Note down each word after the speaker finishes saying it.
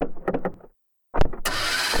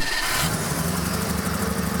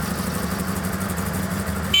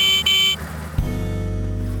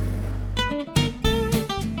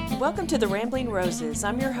Welcome to the Rambling Roses.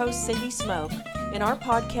 I'm your host, Cindy Smoak. In our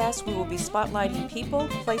podcast, we will be spotlighting people,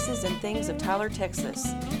 places, and things of Tyler,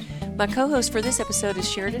 Texas. My co-host for this episode is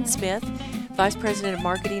Sheridan Smith, Vice President of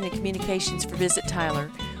Marketing and Communications for Visit Tyler.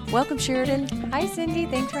 Welcome, Sheridan. Hi, Cindy.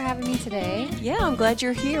 Thanks for having me today. Yeah, I'm glad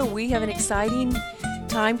you're here. We have an exciting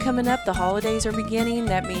time coming up. The holidays are beginning.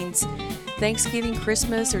 That means Thanksgiving,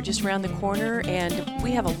 Christmas are just around the corner, and we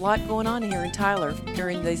have a lot going on here in Tyler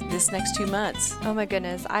during this next 2 months. Oh my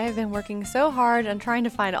goodness, I have been working so hard on trying to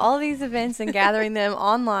find all these events and gathering them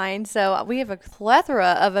online. So we have a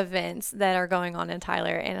plethora of events that are going on in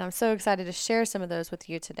Tyler, and I'm so excited to share some of those with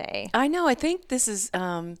you today. I know. I think this is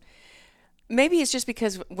maybe it's just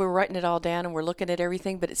because we're writing it all down and we're looking at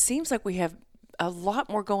everything, but it seems like we have a lot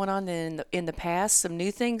more going on than in the past. Some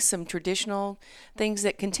new things, some traditional things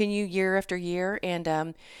that continue year after year, and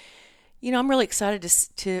I'm really excited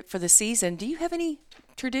for the season. Do you have any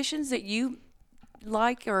traditions that you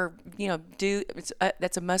like or do?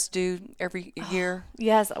 That's a must do every year.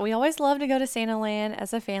 Yes, we always love to go to Santa Land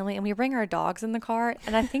as a family, and we bring our dogs in the car,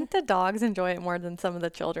 and I think the dogs enjoy it more than some of the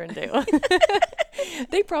children do.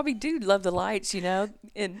 They probably do love the lights,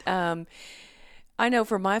 and I know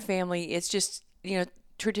for my family, it's just,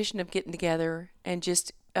 tradition of getting together and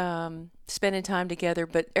just spending time together.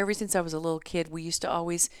 But ever since I was a little kid, we used to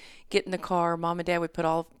always get in the car. Mom and Dad would put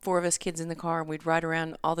all four of us kids in the car, and we'd ride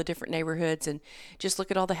around all the different neighborhoods and just look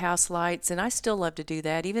at all the house lights. And I still love to do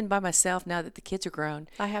that, even by myself now that the kids are grown.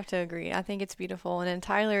 I have to agree. I think it's beautiful. And in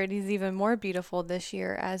Tyler, it is even more beautiful this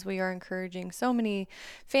year as we are encouraging so many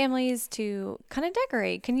families to kind of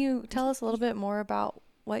decorate. Can you tell us a little bit more about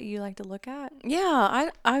what you like to look at? Yeah,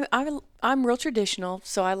 I'm real traditional,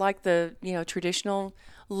 so I like the traditional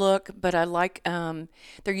look. But I like there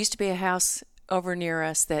used to be a house over near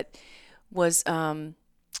us that was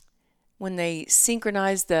when they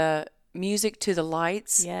synchronized the music to the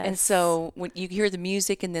lights. Yes. And so when you hear the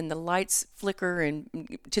music and then the lights flicker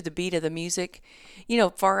and to the beat of the music,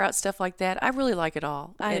 far out stuff like that. I really like it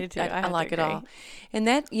all. I do too. I like it all. And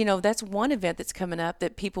that, that's one event that's coming up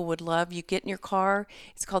that people would love. You get in your car.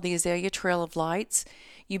 It's called the Azalea Trail of Lights.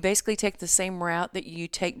 You basically take the same route that you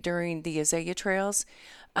take during the Azalea Trails.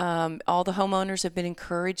 All the homeowners have been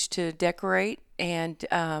encouraged to decorate, and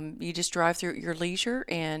you just drive through at your leisure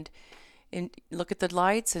and look at the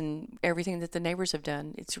lights and everything that the neighbors have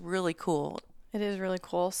done. It's really cool. It is really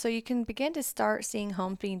cool. So you can begin to start seeing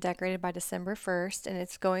homes being decorated by December 1st, and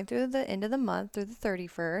it's going through the end of the month through the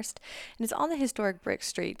 31st. And it's on the historic brick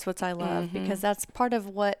streets, which I love because that's part of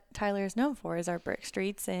what Tyler is known for, is our brick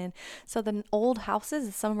streets. And so the old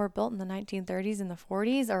houses, some were built in the 1930s and the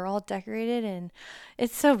 40s, are all decorated, and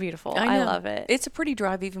it's so beautiful. I love it. It's a pretty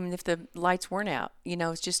drive even if the lights weren't out.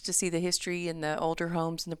 It's just to see the history and the older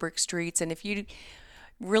homes and the brick streets. And if you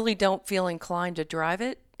really don't feel inclined to drive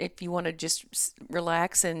it, if you want to just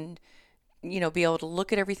relax and be able to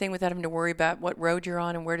look at everything without having to worry about what road you're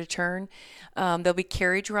on and where to turn, there'll be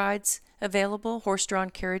carriage rides available, horse-drawn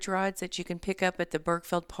carriage rides that you can pick up at the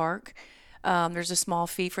Bergfeld Park. There's a small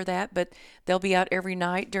fee for that, but they'll be out every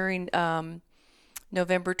night during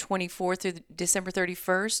November 24th through December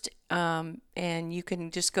 31st, and you can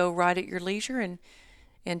just go ride at your leisure and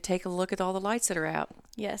take a look at all the lights that are out.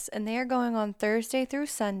 Yes, and they are going on Thursday through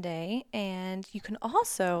Sunday, and you can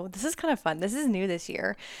also, this is kind of fun, this is new this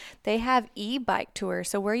year, they have e-bike tours.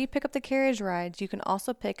 So where you pick up the carriage rides, you can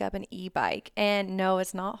also pick up an e-bike. And no,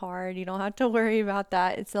 it's not hard. You don't have to worry about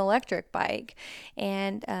that. It's an electric bike.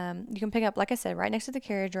 And you can pick up, like I said, right next to the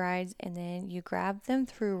carriage rides, and then you grab them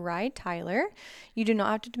through Ride Tyler. You do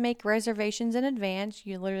not have to make reservations in advance.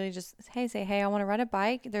 You literally just say, hey, I want to ride a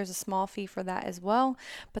bike. There's a small fee for that as well.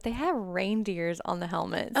 But they have reindeers on the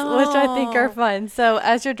helmets, which I think are fun. So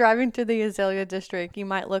as you're driving through the Azalea district, you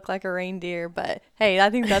might look like a reindeer, but hey, I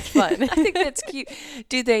think that's fun. I think that's cute.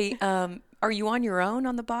 Do they, are you on your own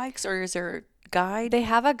on the bikes, or is there a guide? They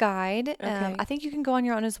have a guide. Okay. I think you can go on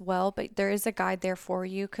your own as well, but there is a guide there for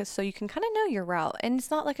you so you can kind of know your route. And it's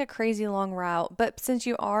not like a crazy long route, but since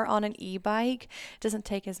you are on an e-bike, it doesn't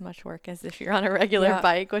take as much work as if you're on a regular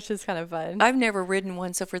bike, which is kind of fun. I've never ridden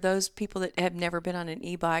one, so for those people that have never been on an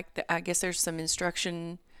e-bike, I guess there's some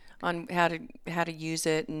instruction on how to use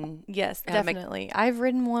it. And yes, definitely. I've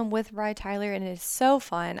ridden one with Ride Tyler, and it is so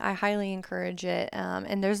fun. I highly encourage it.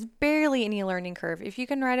 And there's barely any learning curve. If you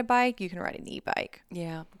can ride a bike, you can ride an e-bike.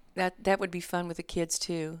 Yeah, that would be fun with the kids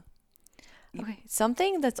too. Okay,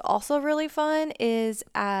 something that's also really fun is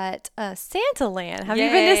at Santa Land. Have you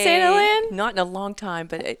been to Santa Land? Not in a long time,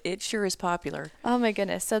 but it sure is popular. Oh my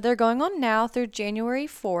goodness. So they're going on now through January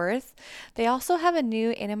 4th. They also have a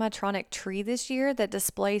new animatronic tree this year that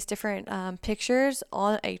displays different pictures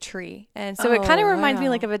on a tree. And so it kind of reminds me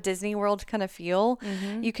like of a Disney World kind of feel.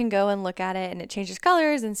 You can go and look at it and it changes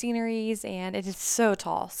colors and sceneries and it is so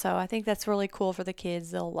tall. So I think that's really cool for the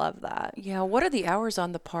kids. They'll love that. Yeah, what are the hours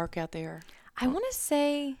on the park out there? I want to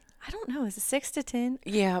say, I don't know, is it 6 to 10?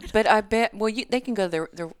 Yeah, but I bet, well, they can go to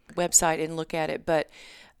their website and look at it, but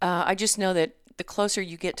I just know that the closer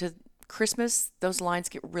you get to Christmas, those lines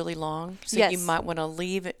get really long. So Yes. you might want to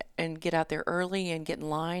leave and get out there early and get in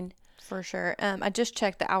line. For sure. I just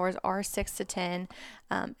checked. The hours are 6 to 10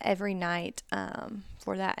 every night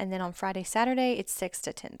for that. And then on Friday, Saturday, it's 6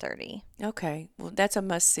 to 10:30. Okay, well, that's a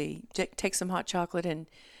must-see. Take some hot chocolate and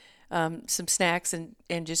some snacks and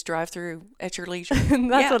just drive through at your leisure.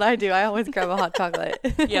 That's what I do. I always grab a hot chocolate.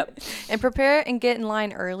 Yep. And prepare and get in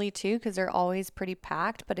line early too, because they're always pretty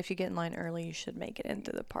packed. But if you get in line early, you should make it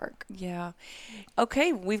into the park. Yeah.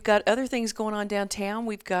 Okay, we've got other things going on downtown.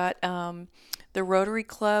 We've got the Rotary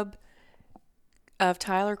Club of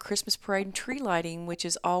Tyler Christmas Parade and Tree Lighting, which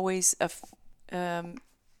is always a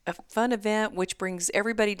fun event, which brings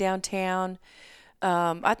everybody downtown.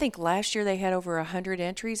 I think last year they had over 100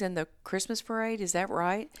 entries in the Christmas parade. Is that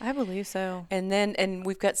right? I believe so. And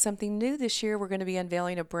we've got something new this year. We're going to be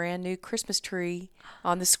unveiling a brand new Christmas tree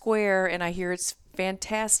on the square, and I hear it's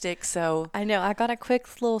fantastic. So I know. I got a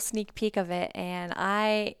quick little sneak peek of it, and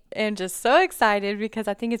I am just so excited because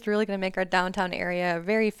I think it's really going to make our downtown area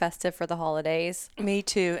very festive for the holidays. Me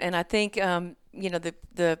too. And I think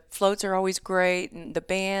the floats are always great, and the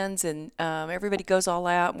bands, and everybody goes all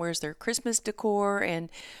out and wears their Christmas decor, and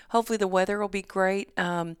hopefully the weather will be great.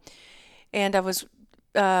 And I was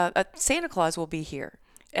Santa Claus will be here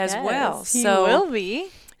as well. He will be.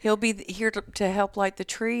 He'll be here to help light the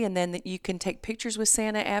tree, and then you can take pictures with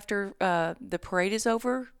Santa after the parade is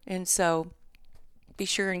over. And so be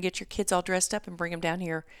sure and get your kids all dressed up and bring them down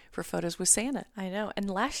here for photos with Santa. I know. And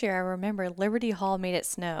last year, I remember Liberty Hall made it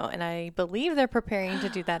snow, and I believe they're preparing to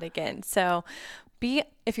do that again. So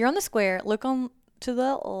if you're on the square, look on to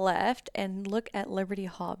the left and look at Liberty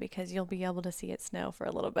Hall because you'll be able to see it snow for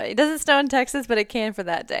a little bit. It doesn't snow in Texas, but it can for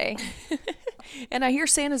that day. And I hear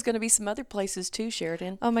Santa's going to be some other places too,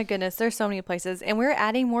 Sheridan. Oh my goodness, there's so many places. And we're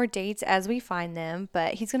adding more dates as we find them,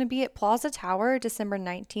 but he's going to be at Plaza Tower December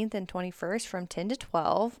 19th and 21st from 10 to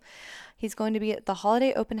 12. He's going to be at the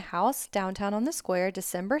Holiday Open House downtown on the square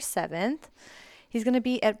December 7th. He's going to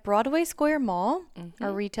be at Broadway Square Mall,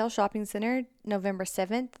 our retail shopping center, November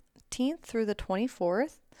 17th through the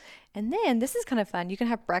 24th. And then this is kind of fun. You can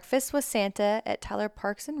have breakfast with Santa at Tyler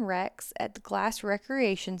Parks and Recs at the Glass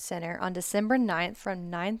Recreation Center on December 9th from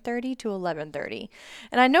 9:30 to 11:30.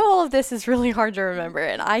 And I know all of this is really hard to remember,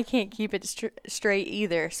 and I can't keep it straight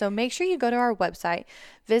either. So make sure you go to our website,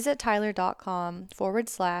 visit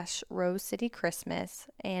tyler.com/Rose City Christmas.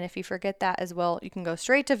 And if you forget that as well, you can go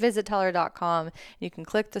straight to visittyler.com. You can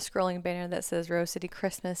click the scrolling banner that says Rose City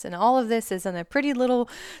Christmas. And all of this is in a pretty little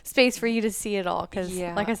space for you to see it all. Because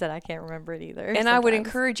like I said, I can't remember it either. And sometimes. I would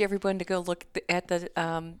encourage everyone to go look at the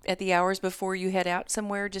hours before you head out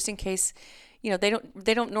somewhere, just in case, they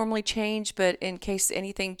don't normally change, but in case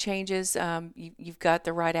anything changes, you've got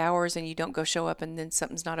the right hours and you don't go show up and then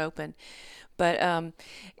something's not open. But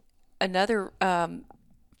another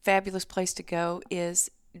fabulous place to go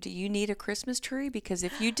is, do you need a Christmas tree? Because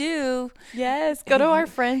if you do... Yes, go to our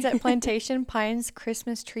friends at Plantation Pines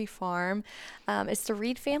Christmas Tree Farm. It's the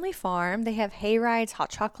Reed family farm. They have hay rides, hot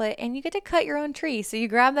chocolate, and you get to cut your own tree. So you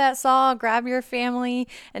grab that saw, grab your family,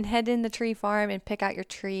 and head in the tree farm and pick out your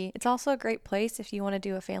tree. It's also a great place if you want to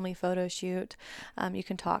do a family photo shoot. You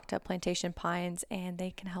can talk to Plantation Pines, and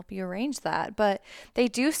they can help you arrange that. But they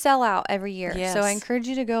do sell out every year. Yes. So I encourage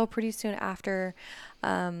you to go pretty soon after...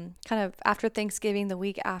 kind of after Thanksgiving, the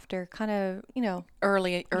week after, kind of,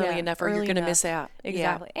 early enough, or you're going to miss out.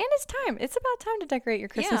 Exactly. Yeah. And it's time. It's about time to decorate your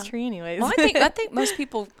Christmas tree anyways. Well, I think most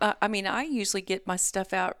people, I usually get my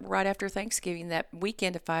stuff out right after Thanksgiving that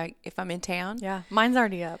weekend if I'm in town. Yeah. Mine's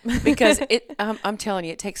already up. Because I'm telling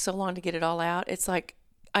you, it takes so long to get it all out. It's like,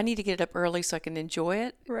 I need to get it up early so I can enjoy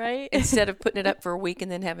it. Right. Instead of putting it up for a week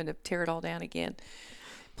and then having to tear it all down again.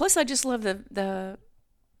 Plus, I just love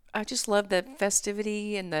I just love the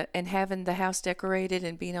festivity and having the house decorated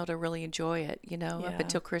and being able to really enjoy it, up Yeah,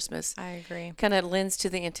 until Christmas. I agree. Kind of lends to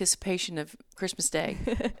the anticipation of Christmas Day.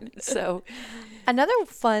 So, Another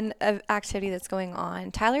fun activity that's going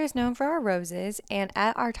on, Tyler is known for our roses, and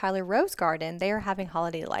at our Tyler Rose Garden, they are having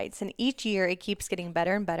holiday lights. And each year it keeps getting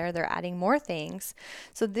better and better. They're adding more things.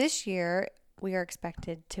 So this year, we are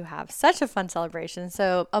expected to have such a fun celebration.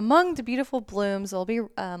 So among the beautiful blooms, there'll be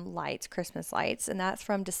lights, Christmas lights, and that's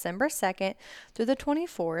from December 2nd through the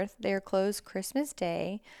 24th. They are closed Christmas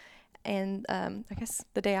Day. And I guess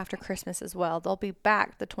the day after Christmas as well. They'll be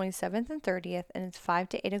back the 27th and 30th, and it's 5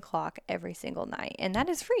 to 8 o'clock every single night. And that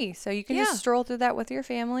is free. So you can just stroll through that with your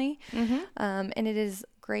family. And it is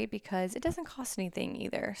great because it doesn't cost anything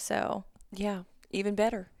either. So, yeah, even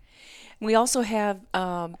better. We also have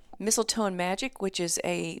Mistletoe and Magic, which is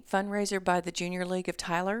a fundraiser by the Junior League of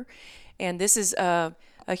Tyler. And this is a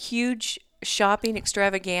huge shopping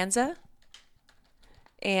extravaganza.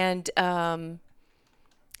 And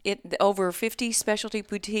over 50 specialty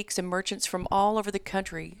boutiques and merchants from all over the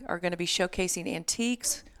country are going to be showcasing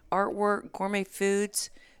antiques, artwork, gourmet foods,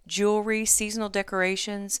 jewelry, seasonal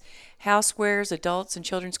decorations, housewares, adults and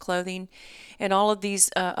children's clothing. And all of these,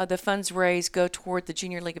 the funds raised go toward the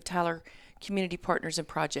Junior League of Tyler Community Partners and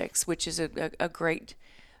Projects, which is a great,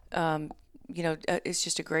 it's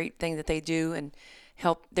just a great thing that they do and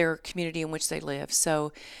help their community in which they live.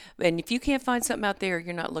 So, and if you can't find something out there,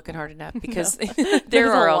 you're not looking hard enough because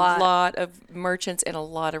there are a lot of merchants and a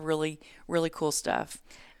lot of really, really cool stuff.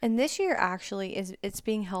 And this year actually it's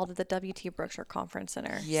being held at the W.T. Brookshire Conference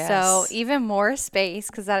Center. Yes. So even more space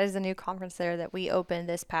because that is a new conference center that we opened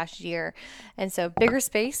this past year. And so bigger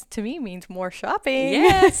space to me means more shopping.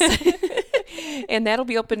 Yes. And that'll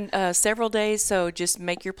be open several days. So just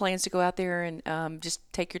make your plans to go out there and just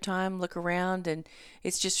take your time, look around. And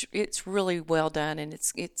it's really well done. And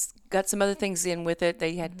it's got some other things in with it.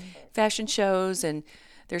 They had fashion shows and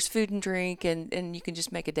there's food and drink and you can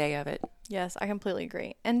just make a day of it. Yes, I completely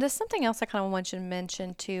agree. And there's something else I kind of want to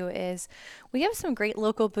mention too is we have some great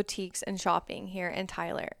local boutiques and shopping here in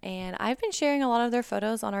Tyler. And I've been sharing a lot of their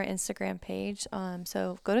photos on our Instagram page.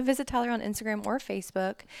 So go to Visit Tyler on Instagram or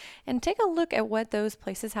Facebook and take a look at what those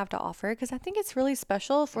places have to offer because I think it's really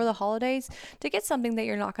special for the holidays to get something that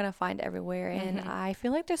you're not going to find everywhere. And I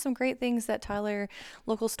feel like there's some great things that Tyler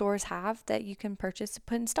local stores have that you can purchase to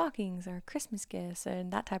put in stockings or Christmas gifts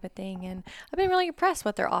and that type of thing. And I've been really impressed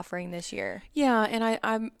what they're offering this year. Yeah, and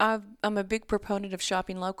I'm a big proponent of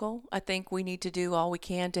shopping local. I think we need to do all we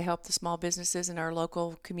can to help the small businesses in our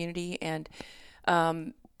local community. And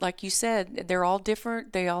like you said, they're all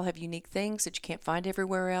different. They all have unique things that you can't find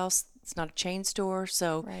everywhere else. It's not a chain store.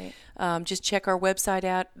 So just check our website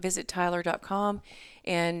out, visittyler.com.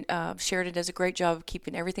 And Sheridan does a great job of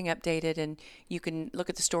keeping everything updated. And you can look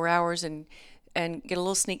at the store hours and get a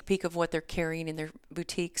little sneak peek of what they're carrying in their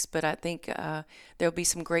boutiques. But I think there'll be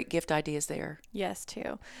some great gift ideas there. Yes,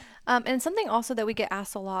 too. And something also that we get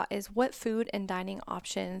asked a lot is what food and dining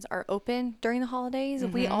options are open during the holidays.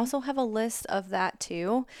 We also have a list of that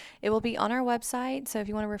too. It will be on our website. So if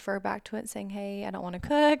you want to refer back to it saying, hey, I don't want to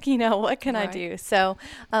cook, what can I do? So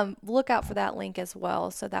look out for that link as well.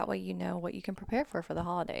 So that way you know what you can prepare for the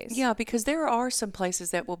holidays. Yeah, because there are some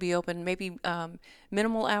places that will be open, maybe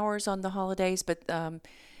minimal hours on the holidays, but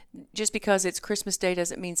just because it's Christmas Day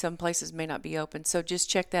doesn't mean some places may not be open. So just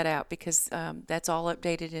check that out because that's all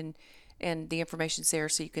updated and the information's there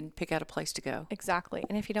so you can pick out a place to go. Exactly.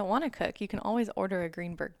 And if you don't want to cook, you can always order a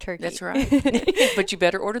Greenberg turkey. That's right. But you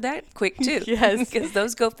better order that quick too. Yes. Because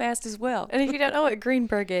those go fast as well. And if you don't know what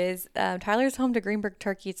Greenberg is, Tyler's home to Greenberg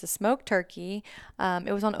turkey. It's a smoked turkey.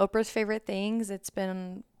 It was on Oprah's Favorite Things. It's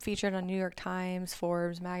been featured on New York Times,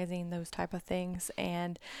 Forbes magazine, those type of things.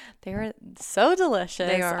 And they're so delicious.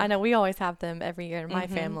 They are. I know we always have them every year in my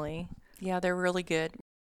family. Yeah, they're really good.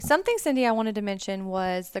 Something, Cindy, I wanted to mention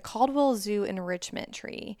was the Caldwell Zoo enrichment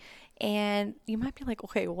tree. And you might be like,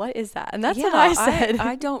 okay, what is that? And that's what I said.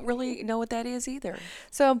 I don't really know what that is either.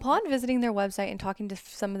 So upon visiting their website and talking to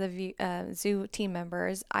some of the zoo team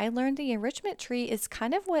members, I learned the enrichment tree is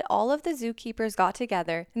kind of what all of the zookeepers got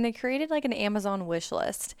together and they created like an Amazon wish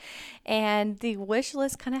list. And the wish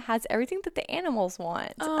list kind of has everything that the animals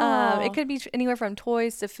want. It could be anywhere from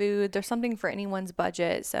toys to food. There's something for anyone's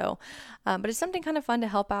budget. So, but it's something kind of fun to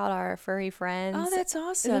help out our furry friends. Oh, that's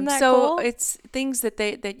awesome. Isn't that so cool? It's things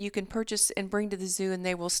that you can purchase and bring to the zoo and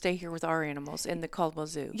they will stay here with our animals in the Caldwell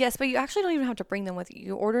Zoo. Yes, but you actually don't even have to bring them with you.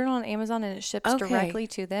 You order it on Amazon and it ships directly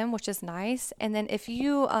to them, which is nice. And then if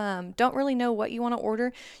you don't really know what you want to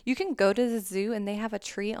order, you can go to the zoo and they have a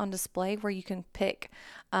tree on display where you can pick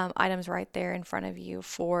items right there in front of you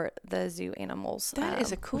for the zoo animals. That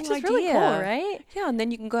is a cool which idea. is really cool, right? Yeah, and then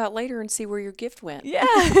you can go out later and see where your gift went. Yeah,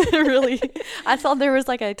 really. I saw there was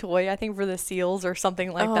like a toy, I think, for the seals or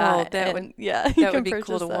something like that. That and, yeah, that would be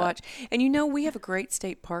cool to watch. And we have a great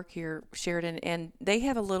state park here, Sheridan, and they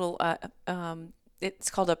have a little. It's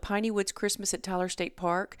called a Piney Woods Christmas at Tyler State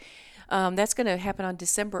Park. That's going to happen on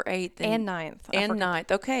December 8th and 9th. And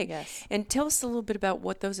 9th. Okay. Yes. And tell us a little bit about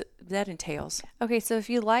what that entails. Okay, so if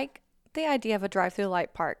you like the idea of a drive-through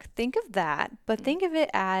light park, think of that, but think of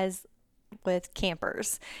it as with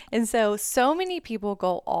campers. And so many people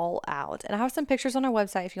go all out. And I have some pictures on our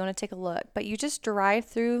website if you want to take a look. But you just drive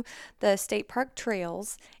through the state park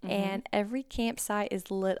trails and every campsite is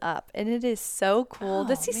lit up. And it is so cool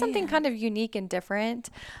to see something kind of unique and different.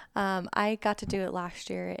 I got to do it last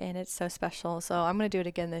year and it's so special. So I'm going to do it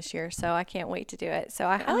again this year. So I can't wait to do it. So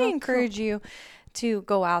I highly encourage you to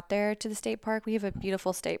go out there to the state park. We have a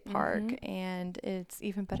beautiful state park and it's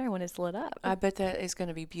even better when it's lit up. I bet that is going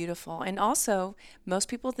to be beautiful. And also, most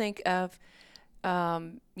people think of,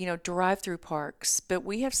 drive-through parks, but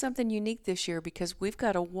we have something unique this year because we've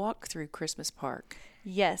got a walk-through Christmas park.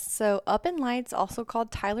 Yes, so Up in Lights, also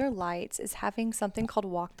called Tyler Lights, is having something called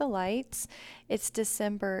Walk the Lights. It's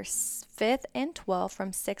December 5th and 12th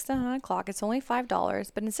from 6 to 9 o'clock. It's only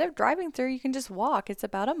 $5, but instead of driving through, you can just walk. It's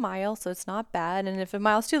about a mile, so it's not bad. And if a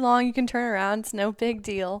mile's too long, you can turn around. It's no big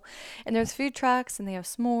deal. And there's food trucks, and they have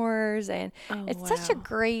s'mores, and it's such a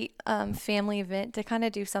great family event to kind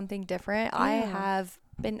of do something different. Yeah. I have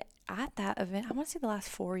been at that event, I want to say the last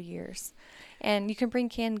 4 years. And you can bring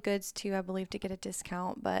canned goods too, I believe, to get a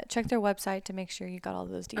discount. But check their website to make sure you got all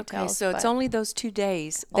those details. Okay, so it's only those 2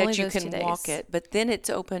 days that you can walk it, but then it's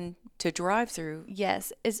open to drive through.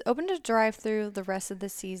 Yes, it's open to drive through the rest of the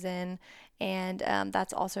season, and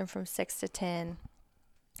that's also from 6 to 10,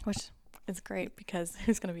 which is great because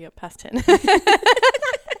who's going to be up past 10?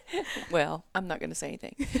 Well, I'm not going to say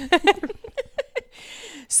anything.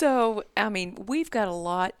 So, we've got a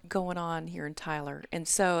lot going on here in Tyler, and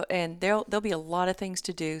there'll be a lot of things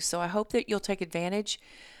to do. So I hope that you'll take advantage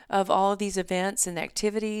of all of these events and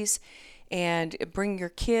activities and bring your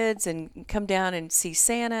kids and come down and see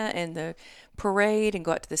Santa and the parade and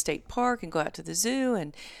go out to the state park and go out to the zoo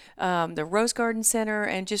and the Rose Garden Center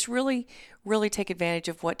and just really, really take advantage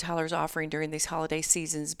of what Tyler's offering during these holiday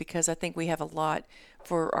seasons, because I think we have a lot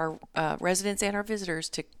for our residents and our visitors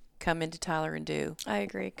to come into Tyler and do. I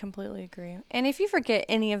agree, completely agree. And if you forget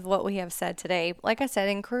any of what we have said today, like I said,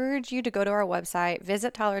 encourage you to go to our website,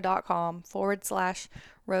 visit tyler.com/Rose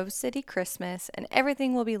City Christmas, and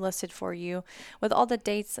everything will be listed for you with all the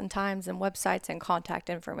dates and times and websites and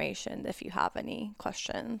contact information if you have any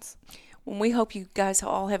questions. Well, we hope you guys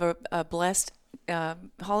all have a blessed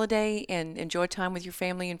holiday and enjoy time with your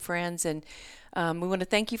family and friends. And we want to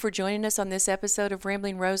thank you for joining us on this episode of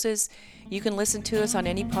Rambling Roses. You can listen to us on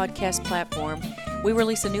any podcast platform. We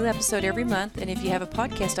release a new episode every month, and if you have a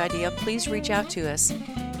podcast idea, please reach out to us.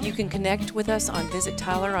 You can connect with us on Visit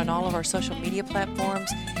Tyler on all of our social media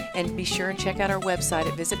platforms, and be sure and check out our website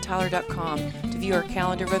at visittyler.com to view our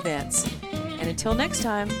calendar of events. And until next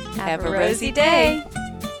time, have a rosy day.